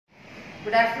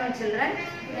Good afternoon, children.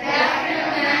 Good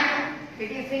afternoon, ma'am.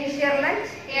 Did you finish your lunch?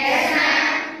 Yes,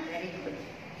 ma'am. Very good.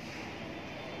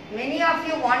 Many of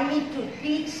you want me to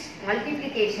teach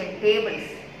multiplication tables,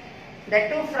 that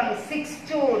too from 6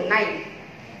 to 9.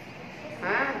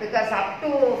 Because up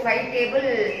to 5 table,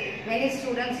 many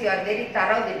students, you are very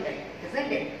thorough with it,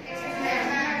 isn't it? Yes,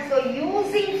 ma'am. So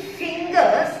using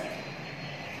fingers,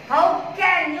 how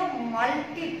can you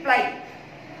multiply?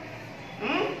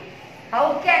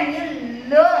 How can you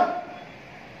learn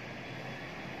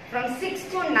from 6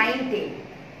 to 9 table?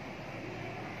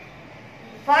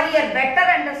 For your better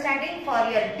understanding,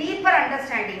 for your deeper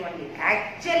understanding only.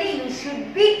 Actually, you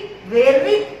should be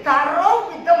very thorough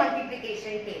with the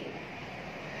multiplication table.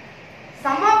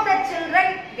 Some of the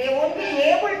children, they won't be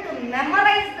able to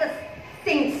memorize the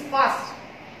things fast,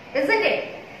 isn't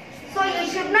it? So you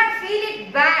should not feel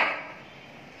it bad.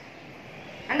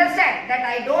 Understand that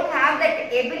I don't have that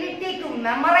ability to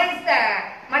memorize the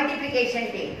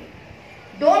multiplication table.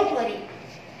 Don't worry.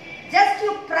 Just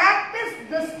you practice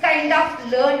this kind of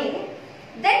learning,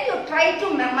 then you try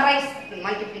to memorize the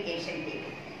multiplication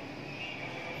table.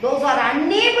 Those are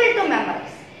unable to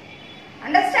memorize.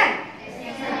 Understand?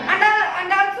 Yes, ma'am.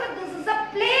 And also this is a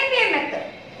playway method.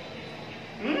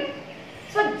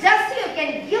 So just you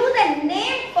can give the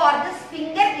name for this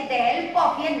finger with the help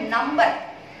of a number.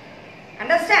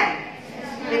 Understand?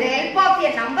 Yes, With the help of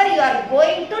a number you are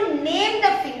going to name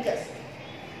the fingers.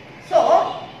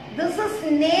 So this is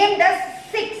named as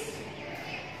 6.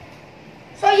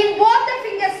 So in both the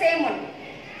fingers same one.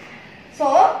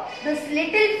 So this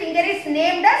little finger is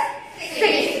named as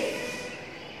 6.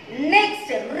 Next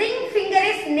ring finger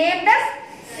is named as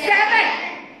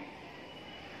 7.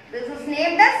 This is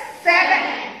named as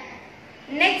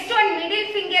 7. Next one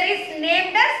middle finger is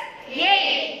named as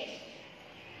 8.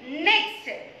 Next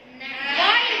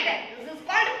pointer. This is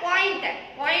called pointer.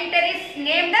 Pointer is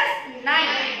named as 9.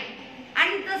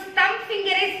 And the thumb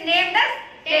finger is named as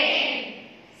 10.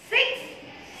 6,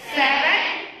 7,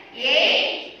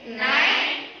 8, 9,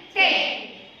 10.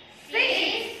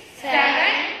 6, 7,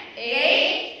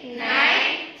 8,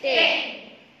 9, 10.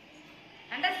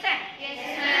 Understand? Yes,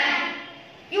 ma'am.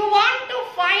 You want to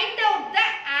find out the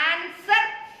answer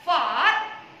for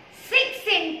 6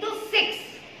 into 6.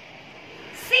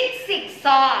 6 6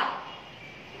 are.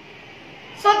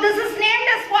 So this is named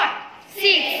as what?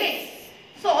 6.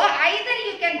 So either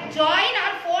you can join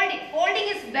or fold it. Folding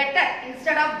is better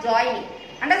instead of joining.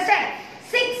 Understand?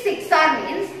 6 6 are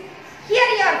means here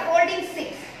you are folding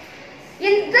 6.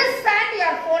 In this hand you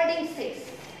are folding 6.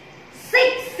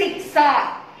 6 6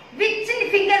 are. Which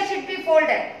finger should be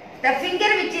folded? The finger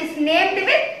which is named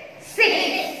with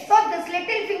 6. So this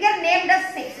little finger named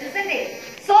as 6, isn't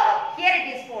it? So here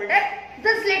it is folded.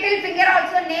 This little finger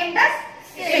also named as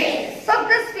 6. So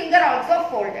this finger also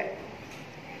folded.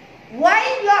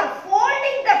 While you are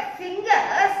folding the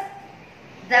fingers,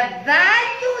 the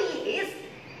value is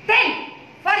 10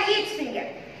 for each finger.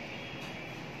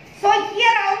 So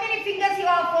here how many fingers you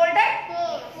have folded?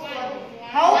 4.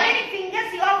 How many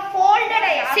fingers you have folded?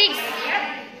 I asked 6.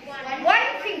 you. 1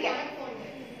 finger.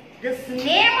 This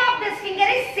name of this finger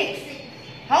is 6.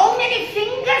 How many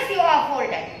fingers you have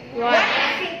folded? 1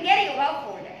 finger you have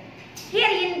folded. Here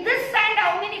in this hand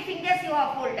how many fingers you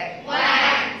have folded? 1.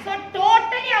 So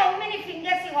totally how many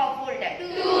fingers you have folded?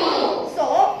 2. So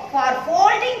for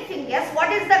folding fingers,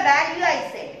 what is the value I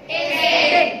said?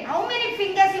 10. How many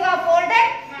fingers you have folded?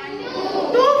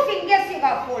 2 fingers you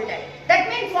have folded. That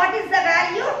means what is the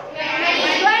value?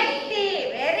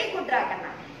 20. Very good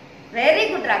Rakana. Very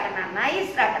good Rakana.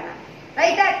 Nice Rakana.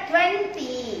 Write at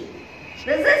 20.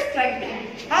 This is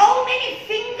 20. How many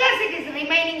fingers it is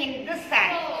remaining in this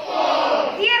hand?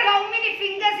 4. Here how many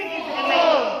fingers it is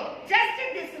remaining? Just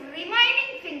this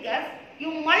remaining fingers you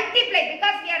multiply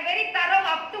because we are very thorough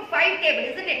up to 5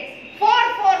 table, isn't it? 4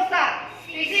 4s are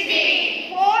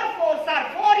 16. 4 4s are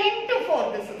 4 into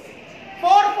 4 this is. 4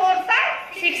 4s are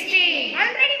 16.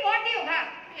 Already what do you have?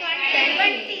 20.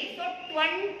 20. So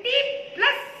 20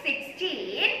 plus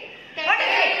 16. What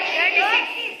is it?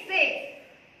 36. 36.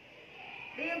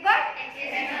 Do you got?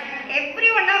 Yes, ma'am.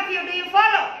 Every one of you, do you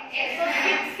follow? Yes, So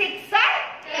ma'am. 6 6 are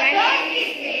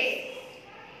 26.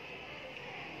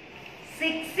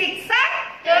 6 6 are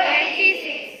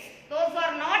 26. Those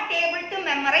are not able to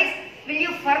memorize. Will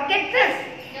you forget this?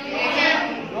 No,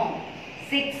 ma'am. No.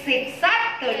 6 6 are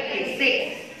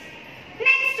 36.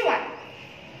 Next one.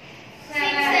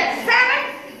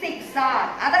 7 6 are.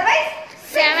 Otherwise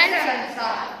 7 7s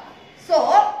are. So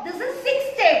this is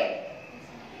 6 table.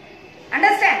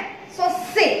 Understand? So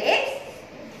 6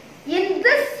 in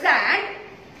this hand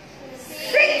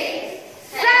 6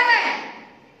 7.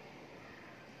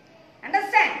 Understand?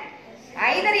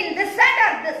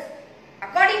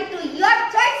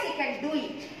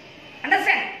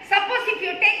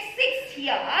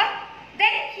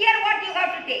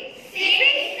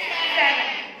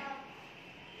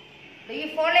 Do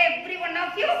you follow every one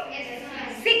of you? Yes,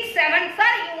 ma'am. 6 sevens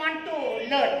are you want to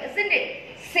learn, isn't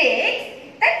it? 6,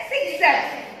 then 6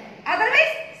 7.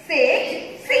 Otherwise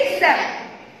 6, 6 7.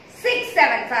 6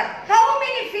 sevens are. How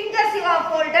many fingers you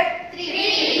have folded?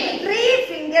 3. 3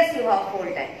 fingers you have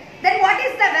folded. Then what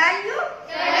is the value?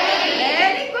 30.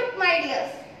 Very good, my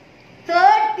dears.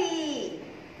 30.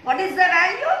 What is the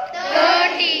value?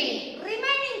 30.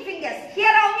 Remaining fingers.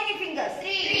 Here how many fingers?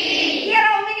 3. Here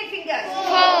how many fingers?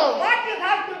 4. What you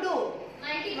have to do?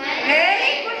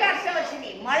 Very good,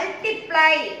 Arshavashini.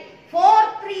 Multiply. 4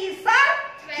 3s are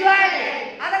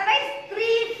 12. Otherwise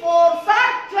 3 4s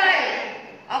are 12.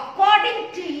 According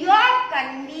to your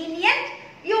convenience,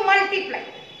 you multiply.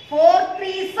 4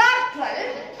 3s are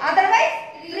 12. Otherwise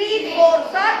 3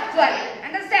 4s are 12.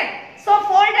 Understand? So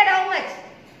folded how much?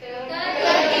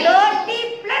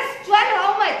 30 plus 12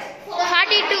 how much?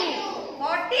 42.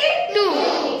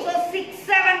 42. So 6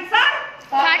 sevens are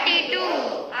 42.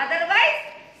 Otherwise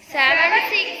 7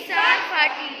 6 are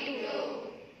 42.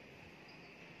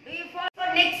 do you follow? So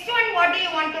next one, what do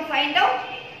you want to find out?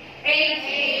 8.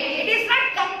 It is not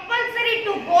compulsory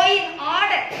to go in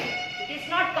order. It is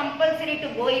not compulsory to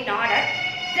go in order.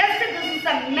 Just this is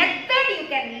a method you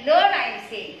can learn, I am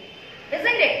saying.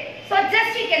 Isn't it? So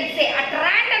just you can say, at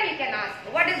random you can ask,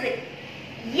 what is it?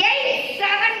 8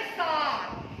 sevens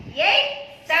are.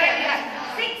 8 sevens are.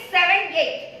 6 7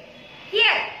 8.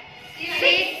 Here.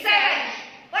 6 7.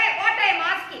 Why? What I am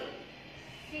asking?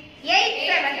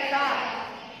 8 sevens are.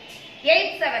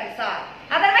 8 sevens are.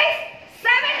 Otherwise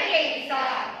 7 8s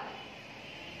are.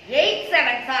 8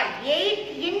 sevens are.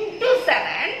 8 into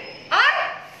 7 or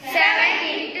 7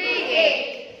 into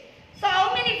 8. So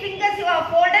how many fingers you have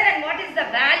folded and what is the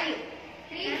value?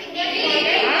 3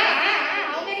 fingers.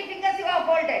 How many fingers you have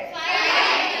folded?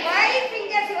 5. 5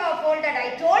 fingers you have folded. I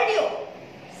told you.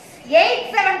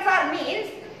 8 sevens are means,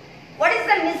 what is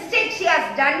the mistake she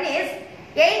has done is,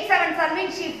 8 sevens are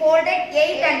means she folded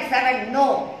 8 and 7.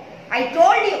 No. I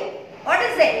told you. What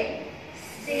is it?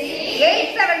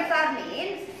 8 sevens are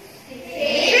means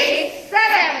 6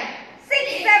 7.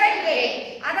 6 7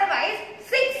 8. Otherwise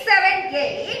 6 7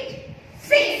 8.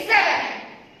 6 7.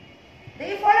 Do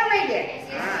you follow, my dear?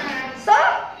 So,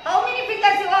 how many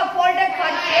fingers you have folded for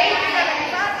 8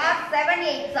 sevens are or 7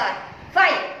 8s are?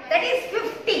 5. That is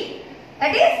 50.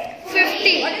 That is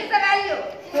 50. What is the value?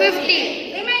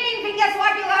 50. Remaining fingers,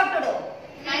 what you have to do?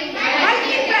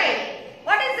 Multiply.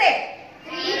 What is it?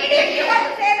 Immediately you have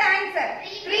to say the answer.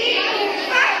 3 2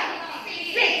 5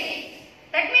 6.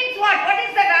 That means what? What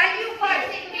is the value for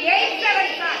 8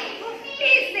 sevens are?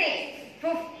 56.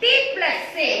 50 plus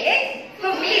 6,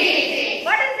 56.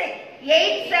 What is it?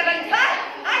 8 sevens are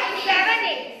or 7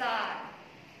 8s are.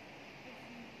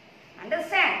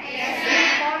 Understand? Yes, Do you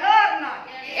follow or not?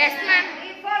 Yes, ma'am. Do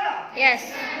you follow? Yes.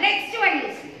 Next one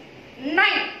is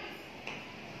 9.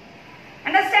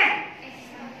 Understand?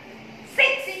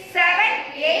 6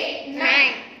 7 8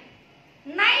 9.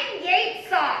 9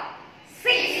 8s are.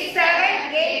 6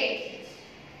 7 8.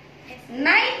 9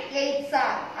 8s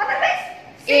are. Otherwise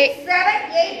 6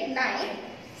 7 8 9.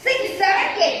 6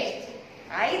 7 8.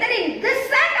 Either in this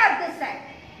side or this side.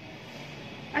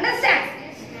 Understand?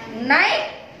 9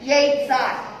 8s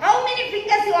are. How many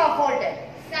fingers you have folded?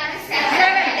 7.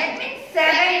 That means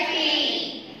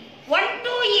 70. 1 2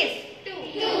 is 2.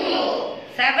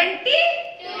 70.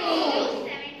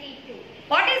 72.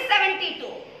 What is 72?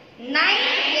 9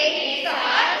 8s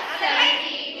are. Otherwise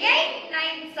 8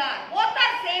 9s are. Both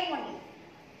are same only.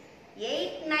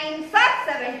 8 9s are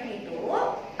 72.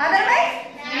 Otherwise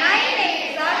 9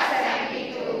 8s are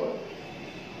 72.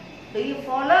 Do you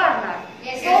follow or not?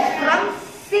 Yes, So yes, from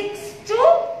 6 to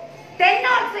 10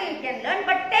 also you can learn,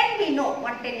 but 10 we know.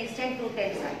 1 10 is 10, 2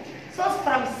 10 is 9. So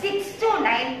from 6 to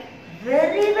 9,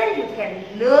 very well you can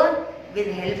learn with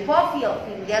the help of your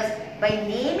fingers by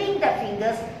naming the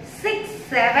fingers 6,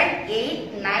 7,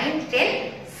 8, 9,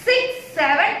 10. 6,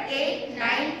 7, 8,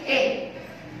 9, 10.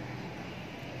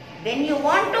 When you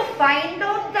want to find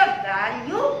out the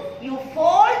value, you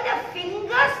fold the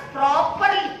fingers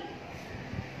properly.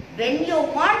 When you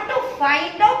want to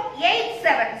find out 8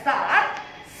 sevens are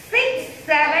 6,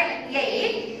 7,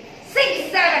 8,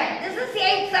 6, 7. This is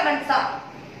 8 sevens are.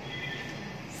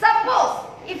 Suppose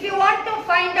if you want to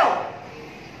find out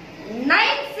 9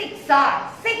 6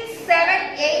 are 6,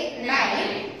 7, 8,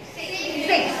 9,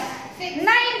 6.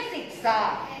 9 6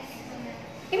 are.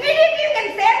 Immediately you can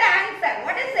say the answer.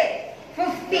 What is it?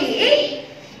 50.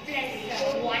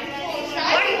 1 1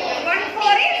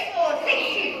 4 is 4,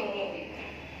 64.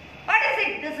 What is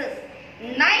it? This is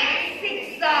 9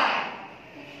 6 are.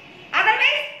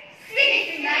 Otherwise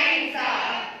 6 9s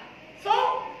are. So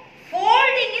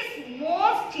folding is more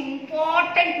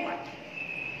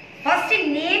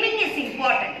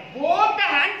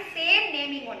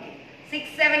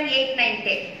 8, 9,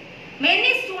 10.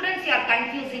 Many students you are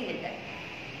confusing with that.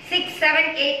 6,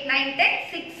 7, 8, 9,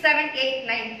 10. 6, 7, 8,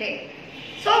 9, 10.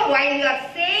 So while you are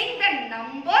saying the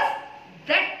numbers,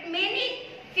 that many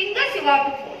fingers you have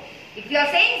to fold. If you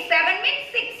are saying 7 means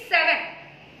 6, 7.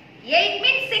 8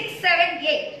 means 6, 7,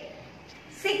 8.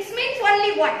 6 means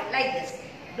only 1, like this.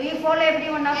 Do you follow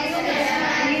every one of you?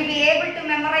 Will you be able to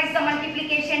memorize the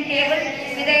multiplication table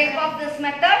with the help of this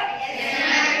method?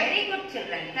 Yes, very good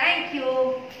children. Thank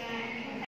you.